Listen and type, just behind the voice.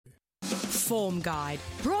Form Guide,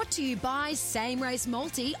 brought to you by Same Race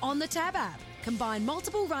Multi on the Tab app. Combine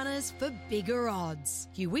multiple runners for bigger odds.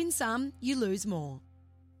 You win some, you lose more.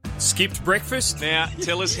 Skipped breakfast? Now,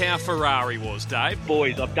 tell us how Ferrari was, Dave.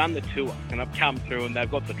 Boys, I've done the tour and I've come through and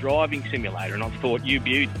they've got the driving simulator and I've thought, you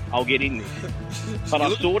beauty, I'll get in there. But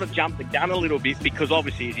I sort of jumped the gun a little bit because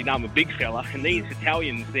obviously, as you know, I'm a big fella and these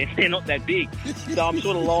Italians, they're not that big. So I'm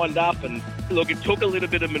sort of lined up and look, it took a little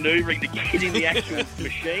bit of manoeuvring to get in the actual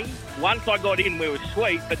machine. Once I got in, we were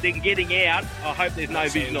sweet, but then getting out, I hope there's no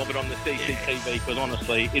vision of it on the CCTV because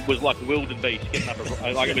honestly, it was like a wildebeest getting up,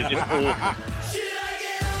 like it was just awful.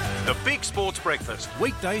 The Big Sports Breakfast,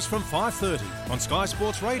 weekdays from 5:30 on Sky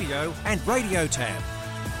Sports Radio and Radio Tab.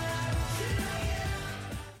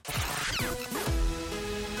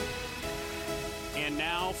 And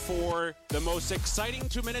now for the most exciting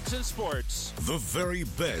 2 minutes in sports. The very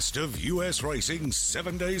best of U.S. racing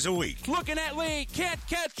 7 days a week. Looking at Lee, can't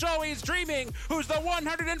catch, always dreaming, who's the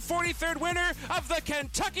 143rd winner of the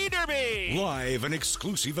Kentucky Derby. Live and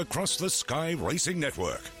exclusive across the Sky Racing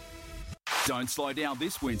Network. Don't slow down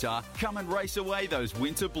this winter. Come and race away those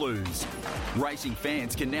winter blues. Racing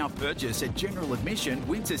fans can now purchase a general admission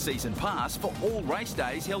winter season pass for all race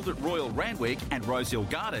days held at Royal Randwick and Rosehill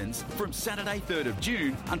Gardens from Saturday 3rd of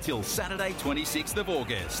June until Saturday 26th of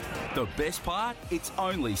August. The best part? It's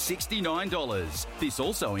only $69. This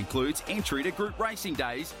also includes entry to group racing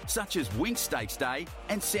days such as Winx Stakes Day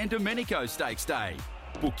and San Domenico Stakes Day.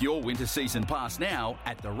 Book your winter season pass now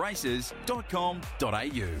at theraces.com.au.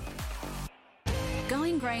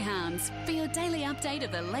 Going Greyhounds for your daily update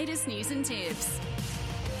of the latest news and tips.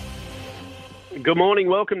 Good morning.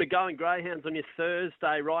 Welcome to Going Greyhounds on your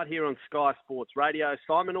Thursday right here on Sky Sports Radio.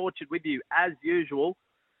 Simon Orchard with you as usual.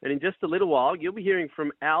 And in just a little while, you'll be hearing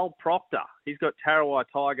from Al Proctor. He's got Tarrawai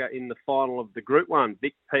Tiger in the final of the Group 1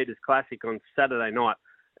 Vic Peters Classic on Saturday night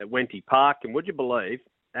at Wenty Park. And would you believe,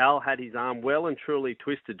 Al had his arm well and truly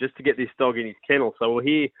twisted just to get this dog in his kennel. So we'll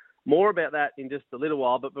hear more about that in just a little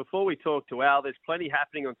while. But before we talk to Al, there's plenty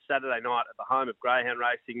happening on Saturday night at the home of Greyhound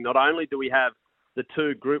Racing. Not only do we have the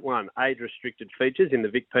two Group 1 age-restricted features in the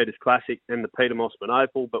Vic Peters Classic and the Peter Mossman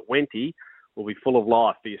Opal, but Wenty will be full of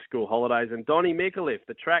life for your school holidays. And Donnie Micallef,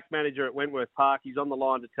 the track manager at Wentworth Park, he's on the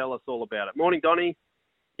line to tell us all about it. Morning, Donnie.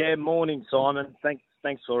 Yeah, morning, Simon.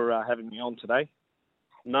 Thanks for having me on today.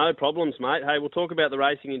 No problems, mate. Hey, we'll talk about the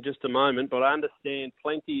racing in just a moment, but I understand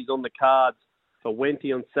plenty is on the cards for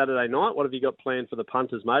Wenty on Saturday night. What have you got planned for the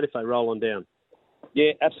punters, mate, if they roll on down?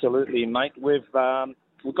 Yeah, absolutely, mate. We've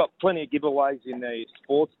got plenty of giveaways in the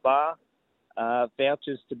sports bar,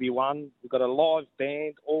 vouchers to be won. We've got a live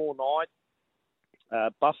band all night,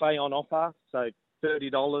 buffet on offer, so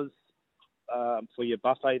 $30 for your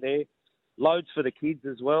buffet there. Loads for the kids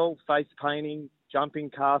as well, face painting, jumping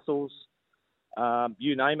castles,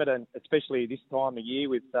 you name it, and especially this time of year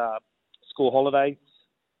with school holidays.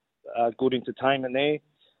 Good entertainment there.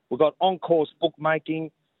 We've got on-course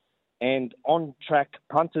bookmaking and on-track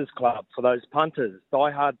punters club for those punters,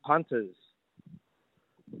 die-hard punters.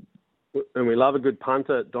 And we love a good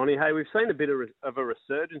punter, Donnie. Hey, we've seen a bit of a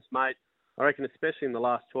resurgence, mate. I reckon especially in the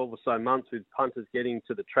last 12 or so months with punters getting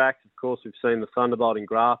to the tracks. Of course, we've seen the Thunderbolt in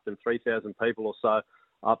Grafton, 3,000 people or so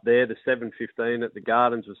up there. The 7:15 at the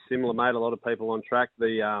Gardens was similar, mate. A lot of people on track.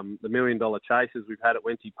 The $1 million chases we've had at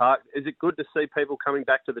Wenty Park. Is it good to see people coming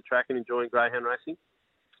back to the track and enjoying greyhound racing?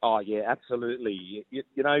 Oh, yeah, absolutely. You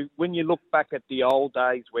know, when you look back at the old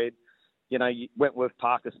days where, you know, Wentworth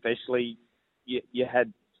Park especially, you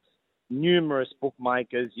had numerous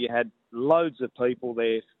bookmakers, you had loads of people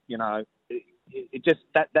there, you know. It just,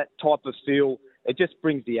 that type of feel, it just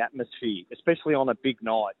brings the atmosphere, especially on a big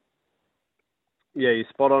night. Yeah, you're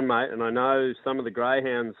spot on, mate. And I know some of the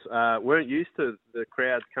greyhounds weren't used to the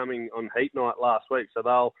crowds coming on heat night last week, so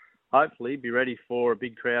they'll hopefully be ready for a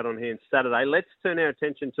big crowd on hand Saturday. Let's turn our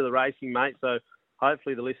attention to the racing, mate. So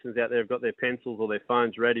hopefully the listeners out there have got their pencils or their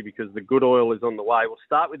phones ready because the good oil is on the way. We'll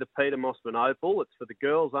start with the Peter Mossman Opal. It's for the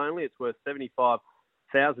girls only. It's worth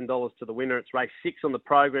 $75,000 to the winner. It's race 6 on the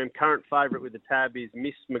program. Current favourite with the tab is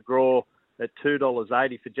Miss McGraw at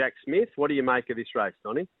 $2.80 for Jack Smith. What do you make of this race,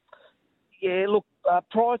 Donnie? Yeah, look,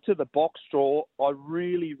 prior to the box draw, I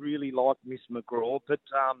really, really like Miss McGraw, but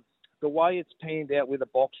the way it's panned out with the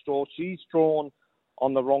box draw, she's drawn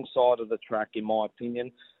on the wrong side of the track, in my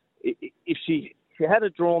opinion. If she had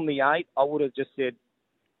drawn the 8, I would have just said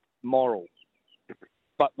moral.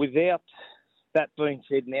 But without that being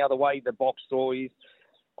said, now the way the box draw is,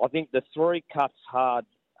 I think the 3 cuts hard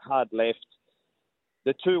left.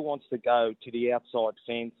 The 2 wants to go to the outside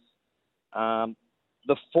fence.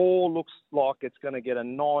 The 4 looks like it's going to get a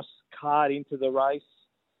nice card into the race,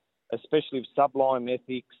 especially if Sublime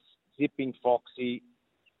Ethics, Zipping Foxy,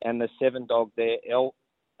 and the 7 dog there, El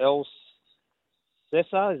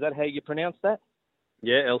Cesar. Is that how you pronounce that?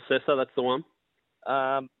 Yeah, El Cesar, that's the one.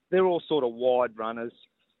 They're all sort of wide runners.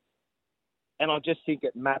 And I just think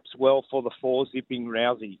it maps well for the 4 Zipping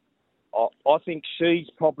Rousey. I think she's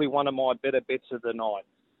probably one of my better bets of the night.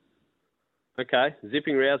 Okay,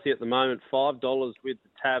 Zipping Rousey at the moment, $5 with the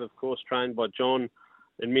tab, of course, trained by John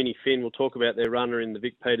and Minnie Finn. We'll talk about their runner in the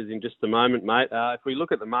Vic Peters in just a moment, mate. If we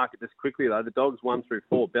look at the market just quickly, though, the dogs 1 through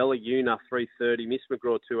 4. Bella Una, $3.30. Miss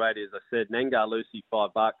McGraw, $2.80, as I said. Nangar Lucy,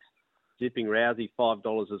 $5. Zipping Rousey,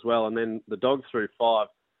 $5 as well. And then the dogs through 5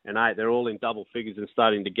 and 8, they're all in double figures and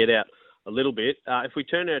starting to get out a little bit. If we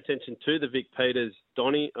turn our attention to the Vic Peters,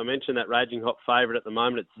 Donnie, I mentioned that raging hot favourite at the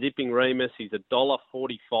moment. It's Zipping Remus. He's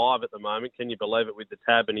 $1.45 at the moment. Can you believe it with the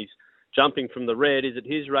tab? And he's jumping from the red. Is it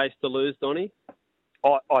his race to lose, Donnie?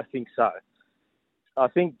 I think so. I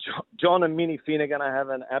think John and Minnie Finn are going to have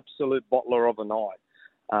an absolute bottler of a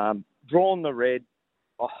night. Drawn the red,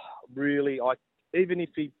 really, even if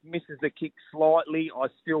he misses the kick slightly, I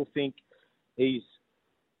still think he's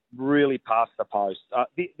really past the post.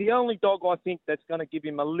 The only dog I think that's going to give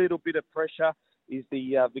him a little bit of pressure is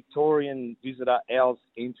the Victorian visitor, Al's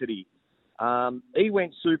Entity. He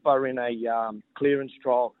went super in a clearance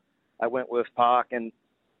trial at Wentworth Park, and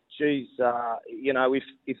geez,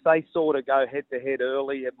 if they sort of go head-to-head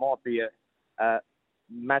early, it might be a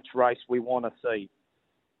match race we want to see.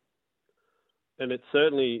 And it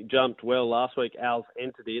certainly jumped well last week, Al's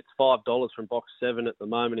Entity. It's $5 from box 7 at the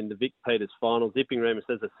moment in the Vic Peters final. Zipping Remus,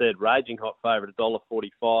 as I said, raging hot favourite,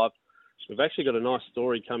 $1.45. We've actually got a nice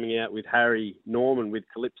story coming out with Harry Norman with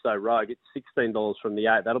Calypso Rogue. It's $16 from the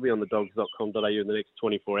 8. That'll be on thedogs.com.au in the next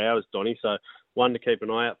 24 hours, Donnie. So one to keep an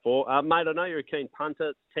eye out for. Mate, I know you're a keen punter.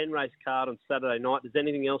 It's 10-race card on Saturday night. Does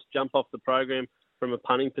anything else jump off the program from a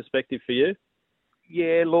punting perspective for you?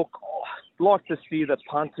 Yeah, look, I'd like to see the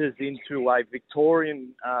punters into a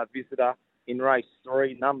Victorian visitor in race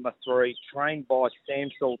 3, number 3, trained by Sam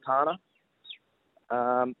Sultana.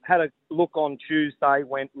 Had a look on Tuesday,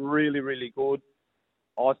 went really, really good.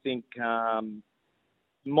 I think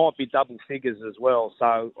might be double figures as well,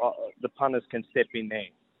 so the punters can step in there.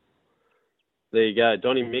 There you go.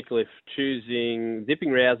 Donnie Mickliffe choosing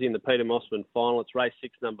Zipping Rousey in the Peter Mossman final. It's race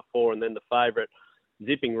 6, number 4, and then the favourite,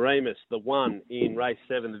 Zipping Remus, the 1 in race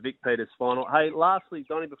 7, the Vic Peters final. Hey, lastly,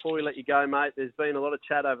 Donnie, before we let you go, mate, there's been a lot of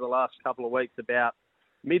chat over the last couple of weeks about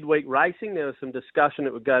midweek racing. There was some discussion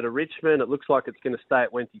it would go to Richmond. It looks like it's going to stay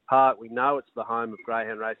at Wenty Park. We know it's the home of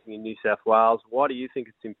greyhound racing in New South Wales. Why do you think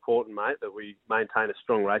it's important, mate, that we maintain a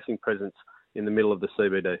strong racing presence in the middle of the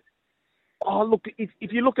CBD? Oh, look, if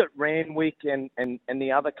you look at Randwick and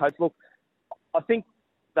the other coach, look, I think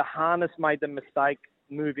the harness made the mistake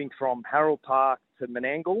moving from Harold Park to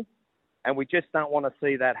Menangle, and we just don't want to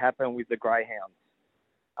see that happen with the Greyhounds.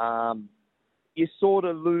 You sort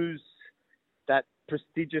of lose that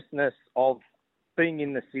prestigiousness of being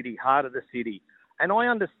in the city, heart of the city. And I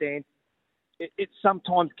understand it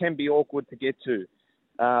sometimes can be awkward to get to,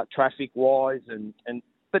 traffic-wise.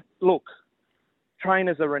 But look,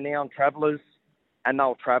 trainers are renowned travellers, and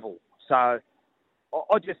they'll travel. So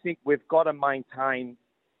I just think we've got to maintain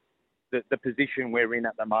the position we're in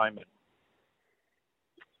at the moment.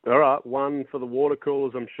 All right, one for the water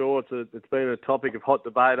coolers. I'm sure it's been a topic of hot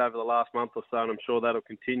debate over the last month or so, and I'm sure that'll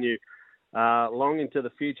continue long into the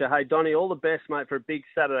future. Hey, Donnie, all the best, mate, for a big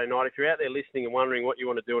Saturday night. If you're out there listening and wondering what you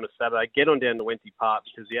want to do on a Saturday, get on down to Wenty Park,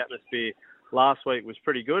 because the atmosphere last week was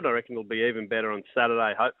pretty good. I reckon it'll be even better on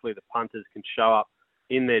Saturday. Hopefully the punters can show up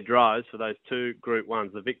in their droves for those 2 Group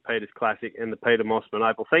 1s, the Vic Peters Classic and the Peter Mossman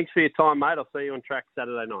Opal. Thanks for your time, mate. I'll see you on track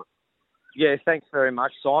Saturday night. Yeah, thanks very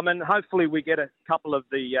much, Simon. Hopefully we get a couple of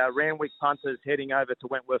the Randwick punters heading over to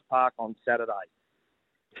Wentworth Park on Saturday.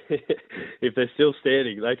 If they're still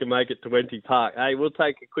standing, they can make it to Wenty Park. Hey, we'll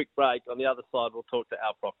take a quick break. On the other side, we'll talk to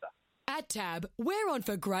Al Proctor. At Tab, we're on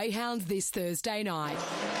for Greyhounds this Thursday night.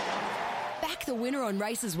 Back the winner on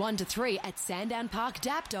races 1 to 3 at Sandown Park,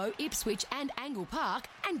 Dapto, Ipswich and Angle Park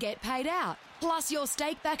and get paid out. Plus your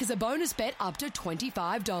stake back as a bonus bet up to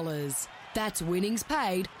 $25. That's winnings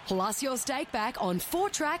paid, plus your stake back on 4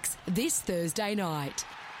 tracks this Thursday night.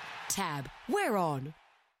 Tab, we're on.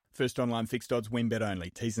 First online fixed odds win bet only.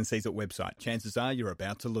 T's and C's at website. Chances are you're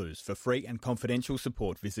about to lose. For free and confidential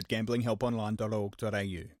support, visit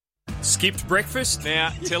gamblinghelponline.org.au. Skipped breakfast?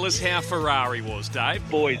 Now, tell us how Ferrari was, Dave.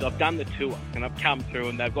 Boys, I've done the tour and I've come through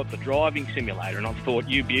and they've got the driving simulator and I've thought,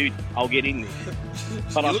 you beaut, I'll get in this.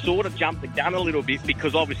 But I've sort of jumped the gun a little bit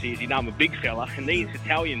because obviously, as you know, I'm a big fella and these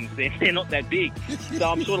Italians, they're not that big. So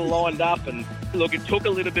I'm sort of lined up and look, it took a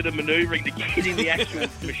little bit of manoeuvring to get in the actual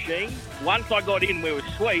machine. Once I got in, we were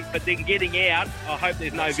sweet, but then getting out, I hope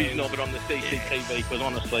there's no vision of it on the CCTV because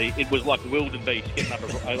honestly, it was like wildebeest getting up,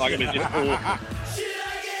 like it was just awful.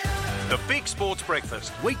 The Big Sports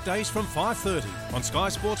Breakfast, weekdays from 5:30 on Sky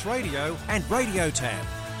Sports Radio and Radio Tab.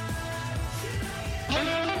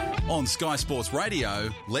 On Sky Sports Radio,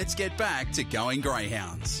 let's get back to Going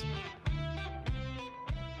Greyhounds.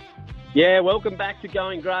 Yeah, welcome back to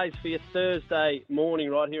Going Greys for your Thursday morning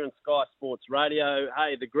right here on Sky Sports Radio.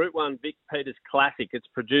 Hey, the Group 1 Vic Peters Classic, it's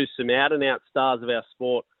produced some out-and-out stars of our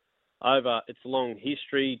sport over its long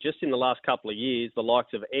history. Just in the last couple of years, the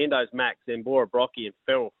likes of Ando's Max, Zambora Brocky and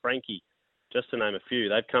Feral Frankie, just to name a few,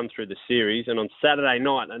 they've come through the series. And on Saturday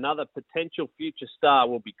night, another potential future star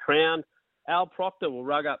will be crowned. Al Proctor will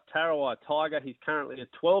rug up Tarawai Tiger. He's currently a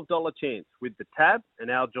 $12 chance with the tab. And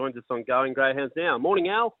Al joins us on Going Greyhounds now. Morning,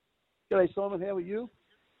 Al. G'day, Simon. How are you?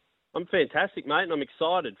 I'm fantastic, mate, and I'm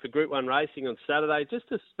excited for Group 1 racing on Saturday.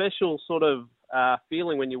 Just a special sort of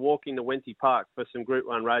feeling when you walk into Wenty Park for some Group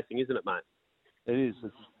 1 racing, isn't it, mate? It is.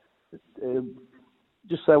 It's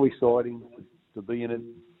just so exciting to be in it.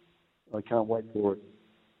 I can't wait for it.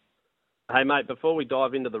 Hey, mate, before we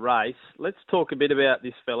dive into the race, let's talk a bit about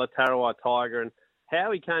this fella, Tarawai Tiger, and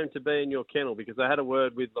how he came to be in your kennel, because I had a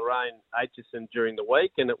word with Lorraine Aitchison during the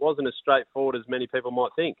week, and it wasn't as straightforward as many people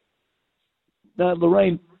might think. No,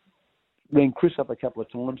 Lorraine rang Chris up a couple of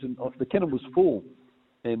times, and the kennel was full,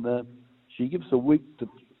 and she gives us a week to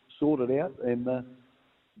sort it out, and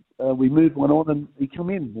we moved one on, and he come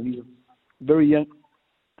in, and he's a very young,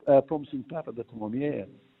 promising pup at the time, yeah.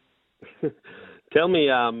 Tell me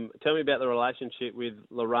about the relationship with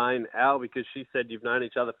Lorraine, Al, because she said you've known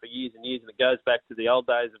each other for years and years, and it goes back to the old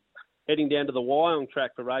days of heading down to the Wyong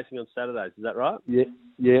track for racing on Saturdays. Is that right?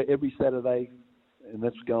 Yeah, every Saturday, and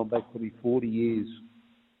that's going back probably 40 years.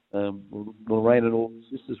 Lorraine and all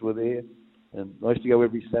the sisters were there, and I used to go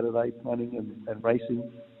every Saturday punting and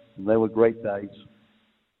racing, and they were great days.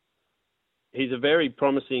 He's a very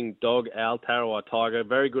promising dog, Al, Tarawai Tiger.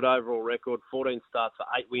 Very good overall record, 14 starts for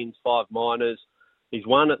 8 wins, 5 minors. He's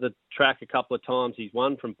won at the track a couple of times. He's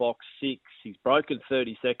won from box 6. He's broken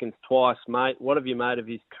 30 seconds twice, mate. What have you made of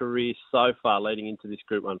his career so far leading into this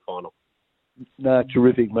Group 1 final? No,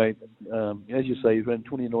 terrific, mate. As you say, he ran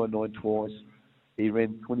 29.9 twice. He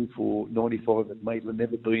ran 24.95 at Maitland,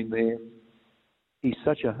 never been there. He's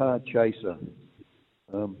such a hard chaser.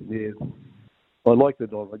 Yeah. I like the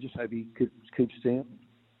dog. I just hope he keeps down.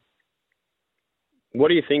 What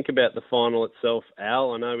do you think about the final itself,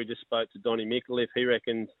 Al? I know we just spoke to Donnie Micallef. He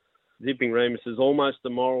reckons Zipping Remus is almost the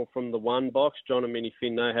moral from the 1 box. John and Minnie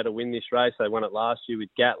Finn know how to win this race. They won it last year with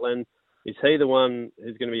Gatlin. Is he the one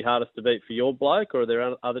who's going to be hardest to beat for your bloke, or are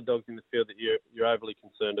there other dogs in the field that you're overly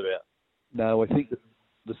concerned about? No, I think that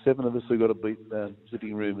the 7 of us have got to beat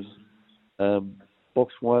Zipping Remus.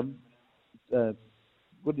 Box 1,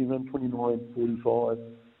 what did he run, 29.45?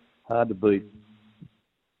 Hard to beat.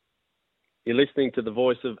 You're listening to the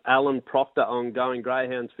voice of Alan Proctor on Going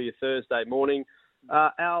Greyhounds for your Thursday morning.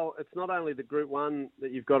 Al, it's not only the Group 1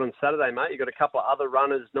 that you've got on Saturday, mate. You've got a couple of other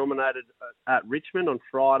runners nominated at Richmond on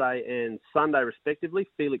Friday and Sunday, respectively.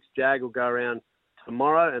 Felix Jag will go around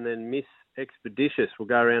tomorrow, and then Miss Expeditious will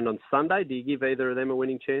go around on Sunday. Do you give either of them a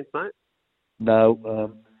winning chance, mate?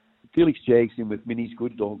 No. Felix Jag's in with Minnie's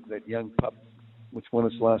Good Dog, that young pup, which won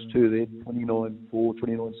its last 2 there, 29.4,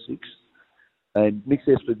 29.6. And Miss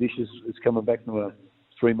Expeditious is coming back from a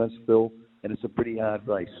 3-month spell, and it's a pretty hard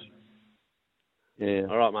race. Yeah.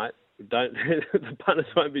 All right, mate. The punters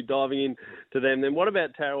won't be diving in to them. Then what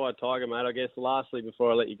about Tarawai Tiger, mate? I guess lastly,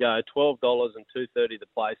 before I let you go, $12 and $2.30 the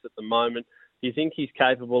place at the moment. Do you think he's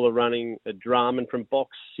capable of running a drum? And from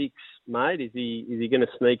box 6, mate, is he going to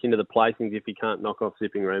sneak into the placings if he can't knock off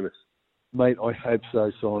Zipping Remus? Mate, I hope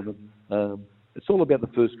so, Simon. It's all about the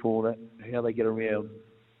first corner, how they get around.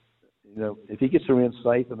 You know, if he gets around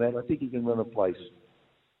safe and that, I think he can run a place.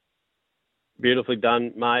 Beautifully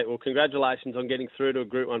done, mate. Well, congratulations on getting through to a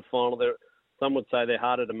Group 1 final. Some would say they're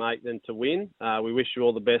harder to make than to win. We wish you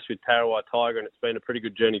all the best with Tarawai Tiger, and it's been a pretty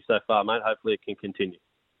good journey so far, mate. Hopefully it can continue.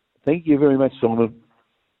 Thank you very much, Simon.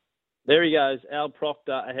 There he goes, Al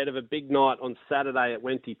Proctor, ahead of a big night on Saturday at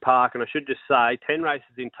Wenty Park. And I should just say, 10 races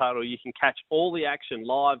in total. You can catch all the action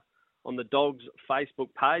live on the Dogs Facebook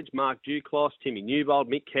page. Mark Duclos, Timmy Newbold,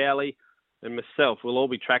 Mick Cowley and myself will all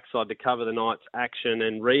be trackside to cover the night's action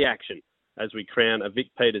and reaction. as we crown a Vic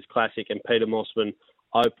Peters Classic and Peter Mossman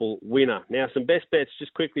Opal winner. Now, some best bets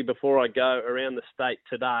just quickly before I go around the state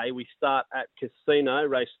today. We start at Casino,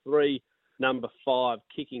 race 3, number 5,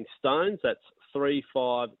 Kicking Stones. That's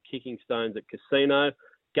 3-5 Kicking Stones at Casino.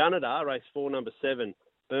 Gunnedah, race 4, number 7,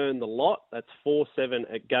 Earn the Lot. That's 4-7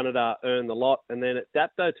 at Gunnedah, Earn the Lot. And then at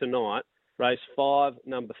Dapto tonight, race 5,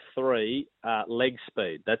 number 3, Leg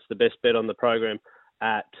Speed. That's the best bet on the program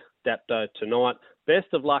at Dapto tonight. Best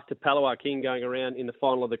of luck to Palawa King going around in the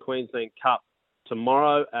final of the Queensland Cup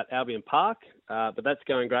tomorrow at Albion Park. But that's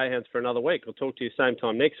Going Greyhounds for another week. We'll talk to you same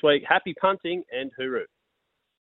time next week. Happy punting and hooroo.